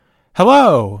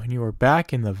Hello, and you are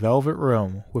back in the Velvet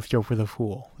Room with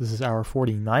Jokerthefool. This is our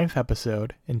 49th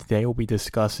episode, and today we'll be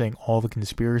discussing all the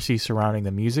conspiracies surrounding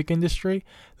the music industry,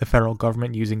 the federal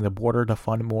government using the border to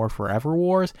fund more forever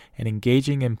wars, and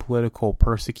engaging in political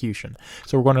persecution.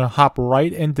 So we're going to hop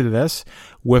right into this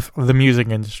with the music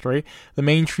industry. The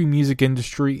mainstream music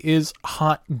industry is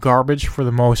hot garbage for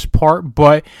the most part,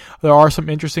 but there are some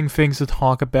interesting things to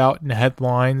talk about in the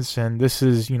headlines, and this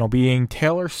is, being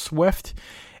Taylor Swift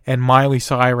and Miley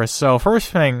Cyrus. So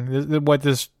first thing, what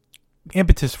this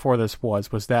impetus for this was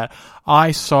that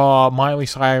I saw Miley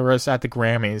Cyrus at the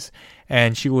Grammys,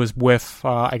 and she was with,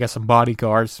 some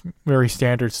bodyguards, very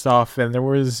standard stuff, and there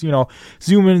was,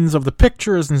 zoom-ins of the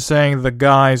pictures and saying the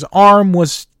guy's arm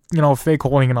was, fake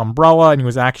holding an umbrella, and he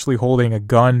was actually holding a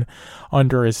gun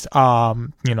under his,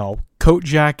 coat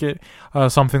jacket,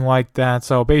 something like that.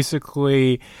 So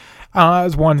basically,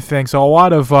 that's one thing. So a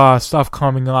lot of stuff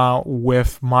coming out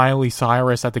with Miley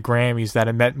Cyrus at the Grammys that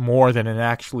it meant more than it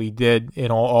actually did,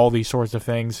 all these sorts of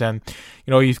things. And,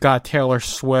 you've got Taylor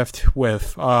Swift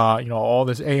with, all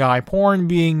this AI porn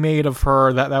being made of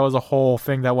her. That was a whole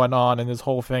thing that went on, and this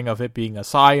whole thing of it being a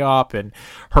psyop and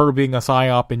her being a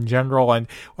psyop in general. And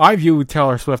I view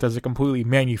Taylor Swift as a completely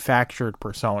manufactured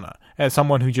persona, as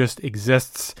someone who just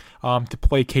exists to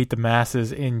placate the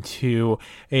masses into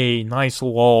a nice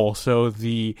lull so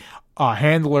the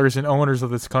handlers and owners of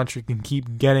this country can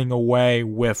keep getting away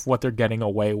with what they're getting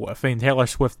away with. And Taylor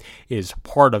Swift is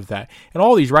part of that. And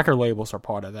all these record labels are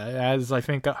part of that. As I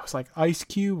think it was like Ice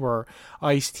Cube or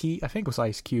Ice-T, I think it was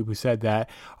Ice Cube who said that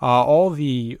all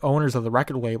the owners of the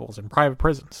record labels in private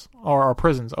prisons are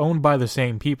prisons owned by the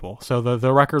same people. So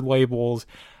the record labels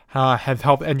have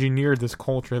helped engineer this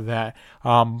culture that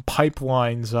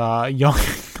pipelines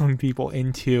young people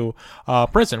into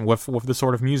prison with the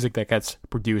sort of music that gets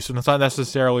produced. And it's not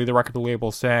necessarily the record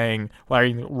label saying,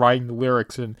 writing the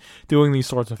lyrics and doing these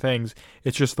sorts of things.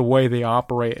 It's just the way they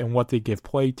operate and what they give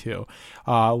play to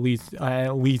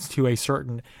leads to a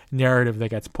certain narrative that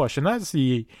gets pushed. And that's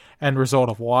the end result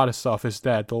of a lot of stuff, is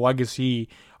that the legacy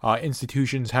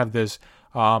institutions have this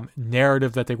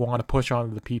narrative that they want to push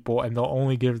onto the people, and they'll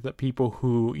only give the people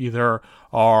who either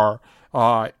are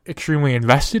extremely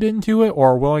invested into it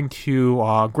or are willing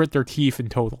to grit their teeth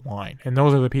and toe the line. And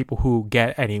those are the people who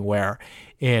get anywhere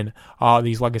in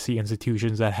these legacy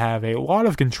institutions that have a lot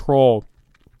of control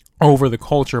over the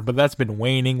culture, but that's been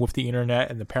waning with the internet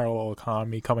and the parallel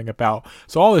economy coming about.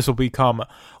 So all this will become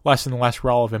less and less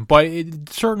relevant, but it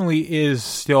certainly is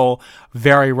still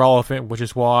very relevant, which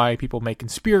is why people make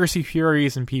conspiracy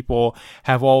theories and people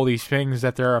have all these things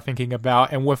that they're thinking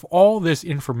about. And with all this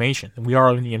information, and we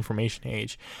are in the information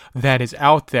age, that is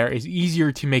out there, it's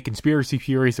easier to make conspiracy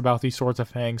theories about these sorts of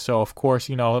things. So of course,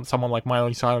 someone like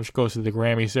Miley Cyrus goes to the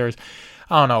Grammys, there's,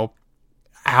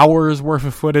 hours worth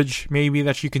of footage maybe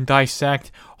that you can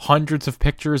dissect, hundreds of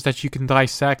pictures that you can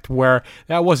dissect, where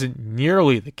that wasn't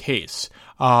nearly the case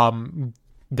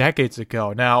decades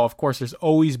ago. Now, of course, there's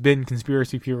always been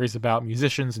conspiracy theories about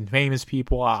musicians and famous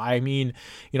people.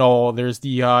 There's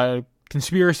the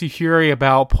conspiracy theory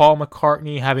about Paul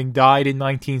McCartney having died in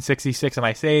 1966, and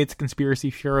I say it's a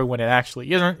conspiracy theory when it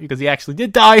actually isn't, because he actually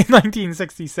did die in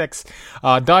 1966,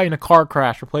 died in a car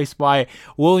crash replaced by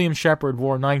William Shepard,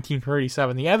 born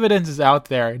 1937. The evidence is out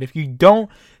there, and if you don't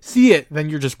see it, then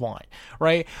you're just blind,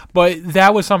 right? But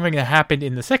that was something that happened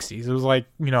in the 60s. It was like,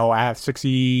 at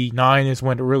 69 is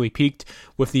when it really peaked,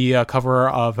 with the cover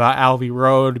of Abbey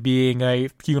Road being a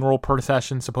funeral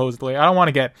procession, supposedly. I don't want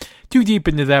to get too deep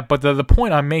into that, but the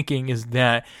point I'm making is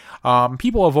that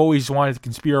people have always wanted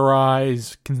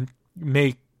to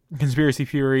make conspiracy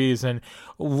theories and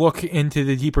look into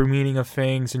the deeper meaning of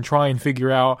things and try and figure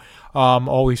out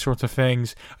all these sorts of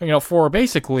things, for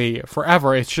basically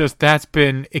forever. It's just that's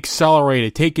been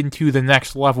accelerated, taken to the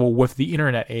next level with the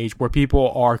internet age, where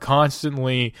people are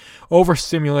constantly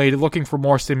overstimulated, looking for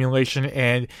more stimulation,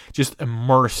 and just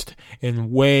immersed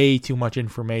in way too much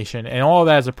information. And all of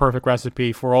that is a perfect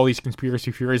recipe for all these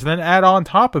conspiracy theories. And then add on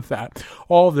top of that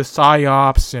all of the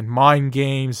psyops and mind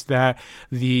games that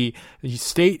the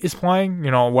state is playing,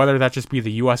 whether that just be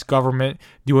the U.S. government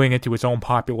doing it to its own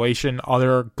population,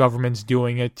 other governments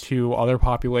doing it to other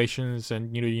populations,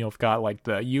 and you've got like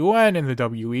the UN and the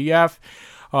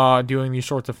WEF doing these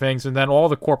sorts of things, and then all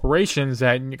the corporations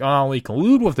that not only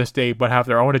collude with the state but have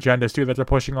their own agendas too that they're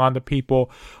pushing on to people,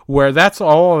 where that's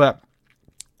all that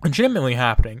legitimately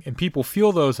happening, and people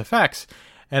feel those effects.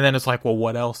 And then it's like, well,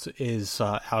 what else is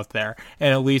out there?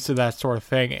 And it leads to that sort of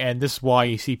thing. And this is why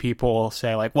you see people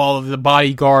say, like, well, the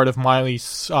bodyguard of Miley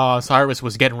Cyrus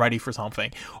was getting ready for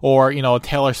something. Or,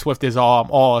 Taylor Swift is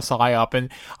all a psyop.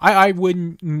 And I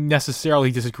wouldn't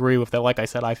necessarily disagree with that. Like I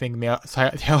said, I think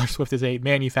Taylor Swift is a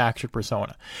manufactured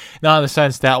persona. Not in the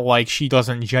sense that, like, she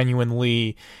doesn't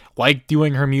genuinely like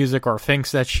doing her music or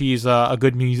thinks that she's a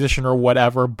good musician or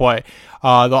whatever, but the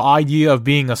idea of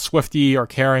being a Swiftie or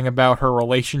caring about her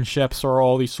relationships or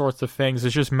all these sorts of things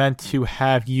is just meant to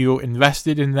have you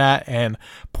invested in that and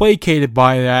placated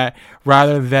by that,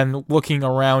 rather than looking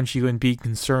around you and be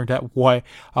concerned at what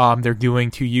they're doing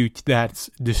to you that's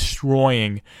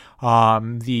destroying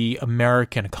the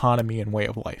American economy and way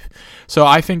of life. So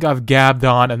I think I've gabbed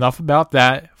on enough about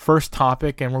that first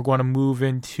topic, and we're going to move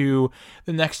into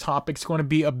the next topic. It's going to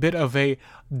be a bit of a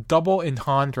double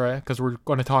entendre, because we're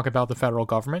going to talk about the federal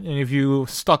government. And if you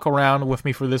stuck around with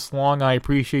me for this long, I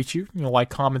appreciate you. Like,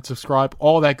 comment, subscribe,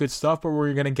 all that good stuff. But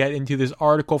we're going to get into this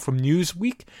article from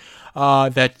Newsweek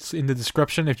that's in the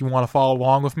description if you want to follow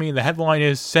along with me. And the headline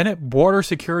is Senate Border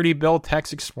Security Bill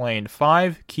Text Explained,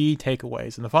 5 Key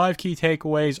Takeaways. And the 5 key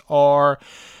takeaways are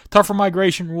tougher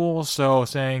migration rules, so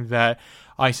saying that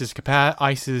ICE's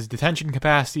detention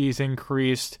capacity is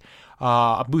increased,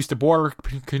 a boost to border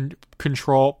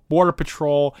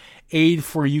patrol, aid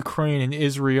for Ukraine and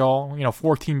Israel,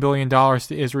 $14 billion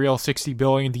to Israel, $60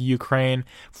 billion to Ukraine,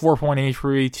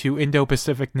 4.83 to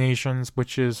Indo-Pacific nations,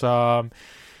 which is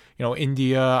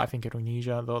India, I think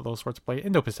Indonesia, those sorts of places,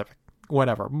 Indo-Pacific,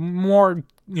 whatever. More,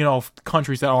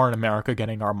 countries that aren't America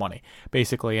getting our money,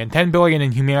 basically. And $10 billion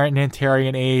in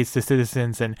humanitarian aid to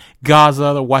citizens in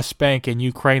Gaza, the West Bank, and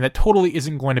Ukraine that totally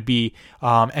isn't going to be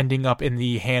ending up in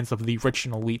the hands of the rich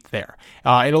and elite there.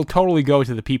 It'll totally go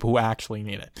to the people who actually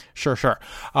need it. Sure.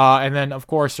 And then, of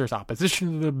course, there's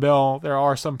opposition to the bill. There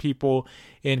are some people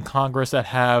in Congress that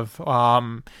have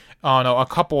a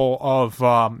couple of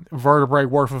vertebrae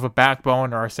worth of a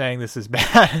backbone are saying this is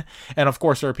bad. And of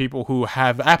course, there are people who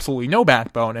have absolutely no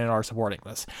backbone and are supporting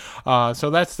this.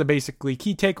 So that's the basically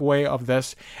key takeaway of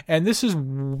this. And this is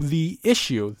the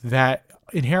issue that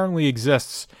inherently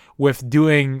exists with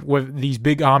these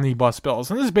big omnibus bills.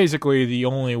 And this is basically the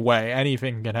only way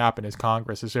anything can happen as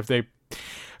Congress, is if they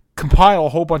compile a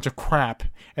whole bunch of crap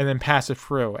and then pass it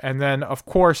through. And then, of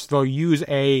course, they'll use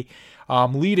a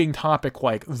leading topic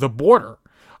like the border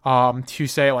to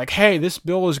say, like, hey, this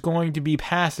bill is going to be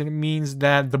passed and it means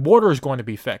that the border is going to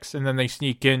be fixed. And then they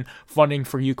sneak in funding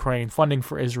for Ukraine, funding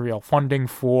for Israel, funding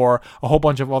for a whole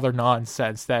bunch of other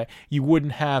nonsense that you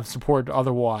wouldn't have supported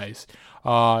otherwise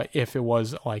if it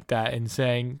was like that. And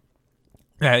saying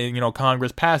that,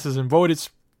 Congress passes and voted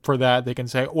for that, they can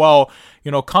say, well,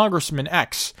 Congressman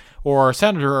X or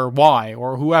Senator Y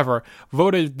or whoever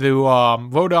voted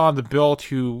on the bill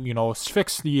to,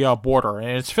 fix the border,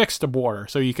 and it's fixed the border.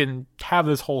 So you can have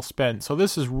this whole spin. So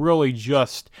this is really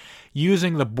just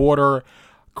using the border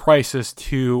crisis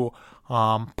to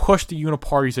push the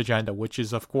uniparty's agenda, which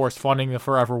is, of course, funding the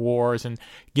forever wars and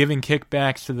giving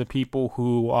kickbacks to the people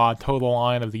who toe the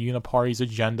line of the uniparty's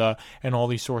agenda and all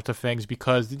these sorts of things,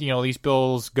 because, these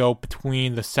bills go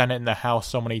between the Senate and the House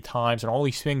so many times, and all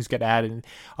these things get added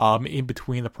in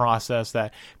between the process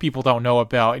that people don't know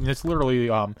about. And it's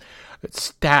literally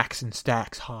stacks and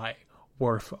stacks high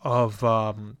worth of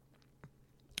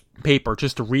paper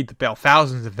just to read the bill,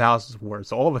 thousands and thousands of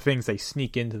words, all the things they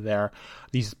sneak into there,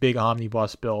 these big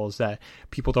omnibus bills that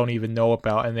people don't even know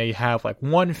about, and they have like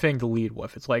one thing to lead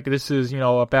with. It's like, this is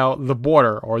about the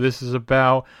border, or this is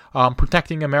about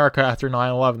protecting America after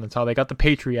 9/11. That's how they got the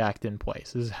Patriot Act in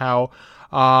place. This is how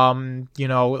all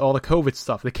the COVID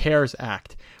stuff, the CARES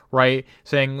Act, right?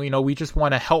 Saying, we just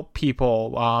want to help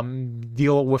people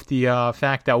deal with the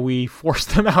fact that we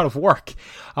forced them out of work,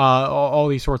 all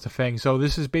these sorts of things. So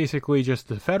this is basically just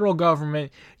the federal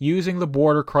government using the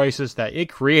border crisis that it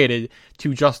created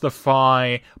to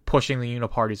justify pushing the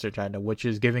uniparty's agenda, which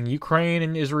is giving Ukraine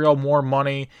and Israel more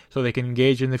money so they can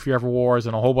engage in the forever wars,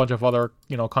 and a whole bunch of other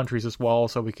countries as well,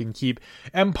 so we can keep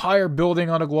empire building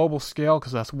on a global scale,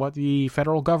 because that's what the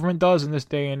federal government does in this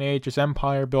day and age, is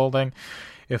empire building.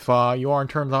 If you aren't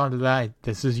turned on to that,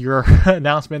 this is your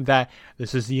announcement that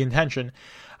this is the intention.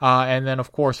 And then,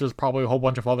 of course, there's probably a whole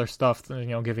bunch of other stuff,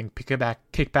 giving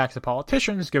kickbacks to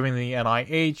politicians, giving the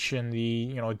NIH and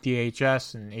the,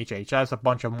 DHS and HHS a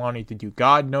bunch of money to do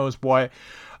God knows what.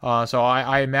 So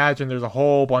I imagine there's a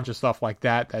whole bunch of stuff like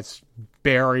that that's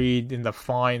buried in the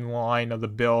fine line of the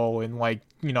bill, and like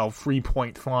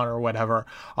 3-point font or whatever.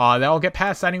 That'll get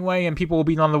passed anyway, and people will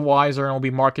be none the wiser, and it'll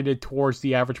be marketed towards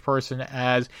the average person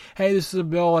as, hey, this is a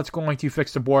bill that's going to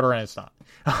fix the border, and it's not.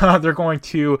 They're going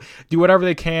to do whatever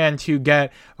they can to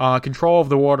get control of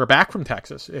the water back from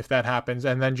Texas, if that happens,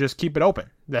 and then just keep it open.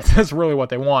 That's really what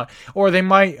they want. Or they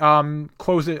might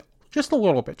close it just a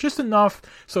little bit, just enough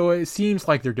so it seems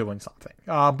like they're doing something.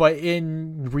 But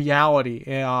in reality,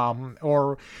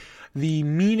 or the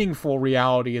meaningful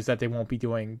reality is that they won't be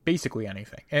doing basically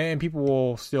anything. And people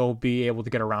will still be able to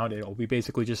get around it. It'll be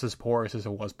basically just as porous as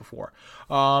it was before.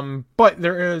 But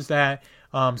there is that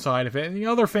side of it. And the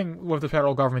other thing with the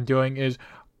federal government doing is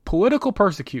political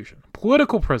persecution,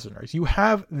 political prisoners. You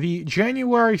have the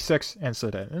January 6th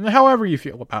incident, and however you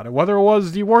feel about it, whether it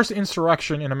was the worst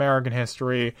insurrection in American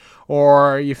history,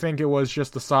 or you think it was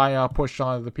just a psyop pushed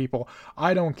onto the people,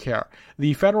 I don't care.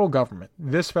 The federal government,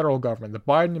 this federal government, the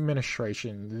Biden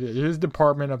administration, his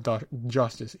Department of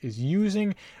Justice is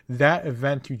using that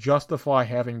event to justify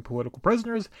having political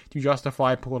prisoners, to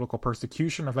justify political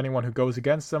persecution of anyone who goes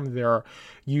against them. They're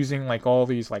using all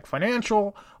these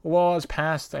financial laws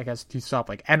passed, I guess, to stop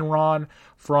Enron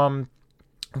from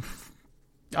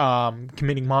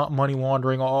committing money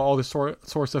laundering, all this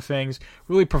sorts of things,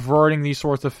 really perverting these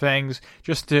sorts of things,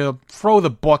 just to throw the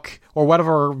book or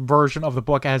whatever version of the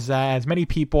book as many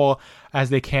people as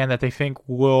they can that they think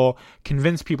will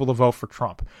convince people to vote for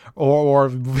Trump, or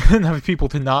have people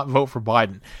to not vote for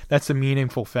Biden. That's a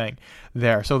meaningful thing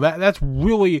there. So that's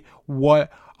really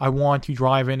what I want to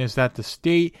drive in, is that the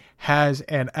state has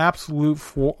an absolute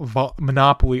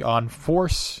monopoly on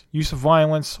force, use of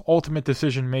violence, ultimate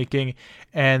decision-making,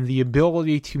 and the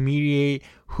ability to mediate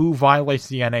who violates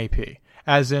the NAP.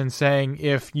 As in saying,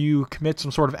 if you commit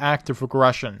some sort of act of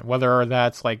aggression, whether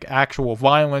that's actual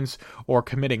violence or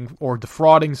committing or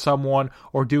defrauding someone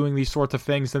or doing these sorts of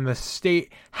things, then the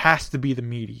state has to be the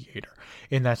mediator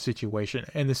in that situation.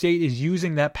 And the state is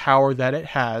using that power that it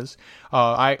has.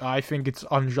 I think it's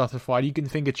unjustified. You can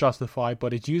think it's justified,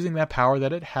 but it's using that power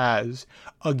that it has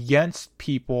against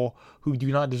people who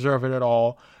do not deserve it at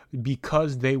all,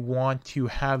 because they want to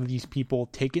have these people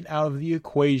taken out of the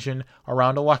equation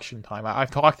around election time.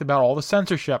 I've talked about all the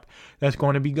censorship that's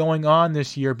going to be going on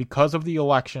this year because of the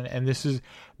election, and this is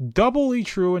doubly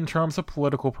true in terms of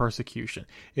political persecution,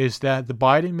 is that the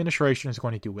Biden administration is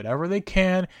going to do whatever they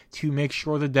can to make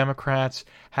sure the Democrats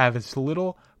have as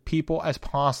little people as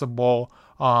possible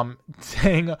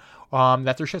saying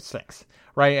that their shit stinks.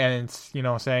 Right, and it's,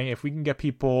 saying if we can get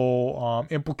people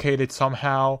implicated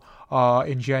somehow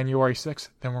in January 6th,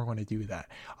 then we're going to do that.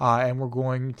 And we're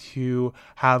going to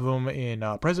have them in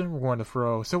prison. We're going to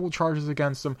throw civil charges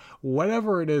against them.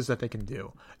 Whatever it is that they can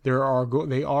do, they are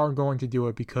going to do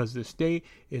it, because the state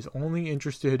is only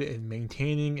interested in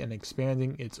maintaining and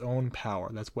expanding its own power.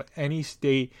 That's what any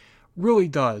state really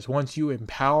does. Once you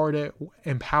empower it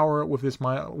with this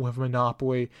with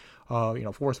monopoly,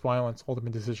 force, violence,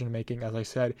 ultimate decision making. As I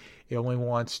said, it only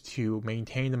wants to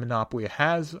maintain the monopoly it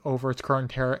has over its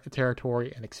current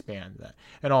territory and expand that,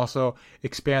 and also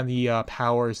expand the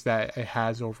powers that it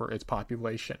has over its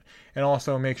population, and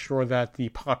also make sure that the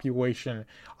population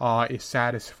is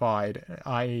satisfied,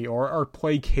 i.e., or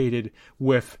placated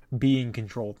with being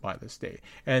controlled by the state.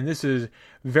 And this is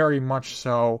very much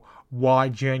so why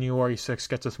January 6th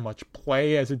gets as much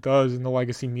play as it does in the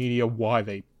legacy media, why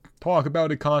they talk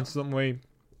about it constantly,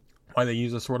 why they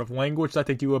use the sort of language that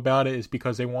they do about it, is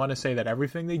because they want to say that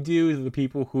everything they do to the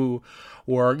people who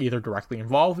were either directly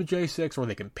involved with J6 or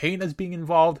they can paint as being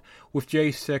involved with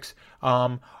J6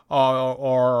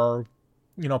 are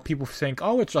people think,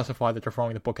 it's justified that they're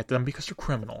throwing the book at them because they're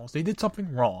criminals. They did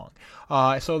something wrong.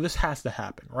 So this has to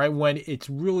happen, right? When it's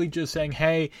really just saying,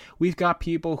 hey, we've got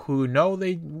people who know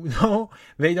they don't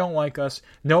like us,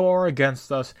 know are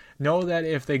against us, know that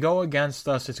if they go against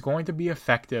us, it's going to be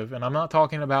effective. And I'm not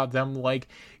talking about them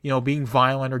being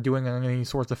violent or doing any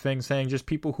sorts of things, saying just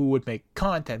people who would make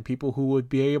content, people who would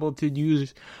be able to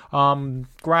use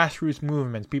grassroots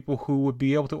movements, people who would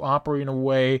be able to operate in a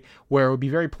way where it would be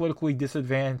very politically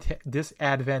disadvantageous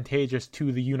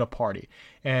to the Uniparty.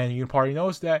 And the Uniparty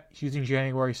knows that. It's using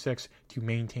January 6th to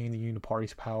maintain the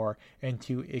Uniparty's power and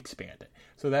to expand it.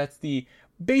 So that's the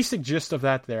basic gist of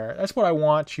that there. That's what I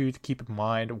want you to keep in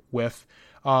mind with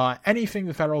anything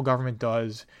the federal government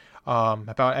does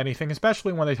about anything,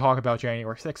 especially when they talk about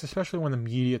January 6th, especially when the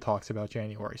media talks about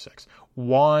January 6th.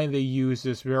 Why they use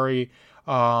this very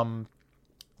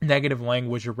negative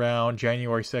language around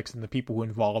January 6th and the people who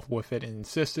involved with it, and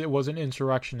insist it was an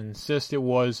insurrection, and insist it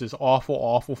was this awful,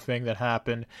 awful thing that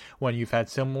happened, when you've had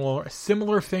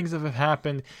similar things that have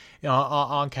happened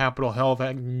on Capitol Hill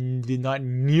that did not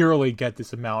nearly get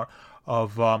this amount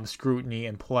of scrutiny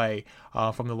and play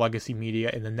from the legacy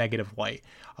media in the negative light.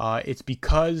 It's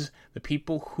because the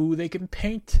people who they can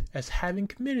paint as having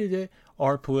committed it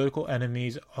are political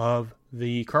enemies of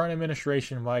the current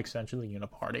administration, by extension, the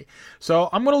Uniparty. So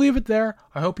I'm going to leave it there.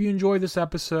 I hope you enjoyed this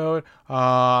episode.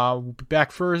 We'll be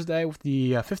back Thursday with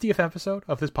the 50th episode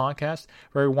of this podcast.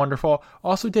 Very wonderful.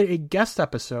 Also did a guest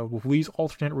episode with Lee's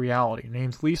Alternate Reality. Her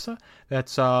name's Lisa.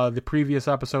 That's the previous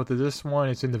episode to this one.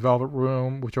 It's in the Velvet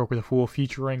Room with Jokerthefool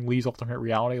featuring Lee's Alternate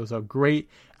Reality. It was a great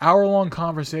hour-long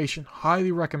conversation.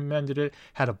 Highly recommended it.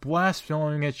 Had a blast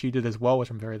filming it. She did as well,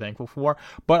 which I'm very thankful for.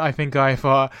 But I think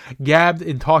I've gabbed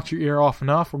and talked your ear off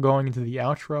enough. We're going into the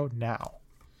outro now.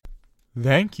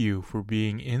 Thank you for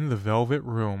being in the Velvet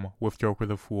Room with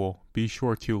Jokerthefool. Be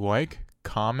sure to like,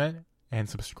 comment, and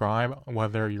subscribe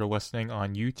whether you're listening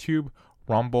on YouTube,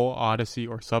 Rumble, Odyssey,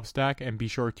 or Substack. And be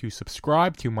sure to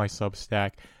subscribe to my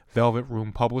Substack,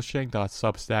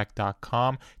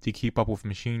 velvetroompublishing.substack.com, to keep up with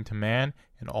Machine to Man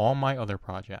and all my other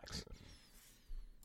projects.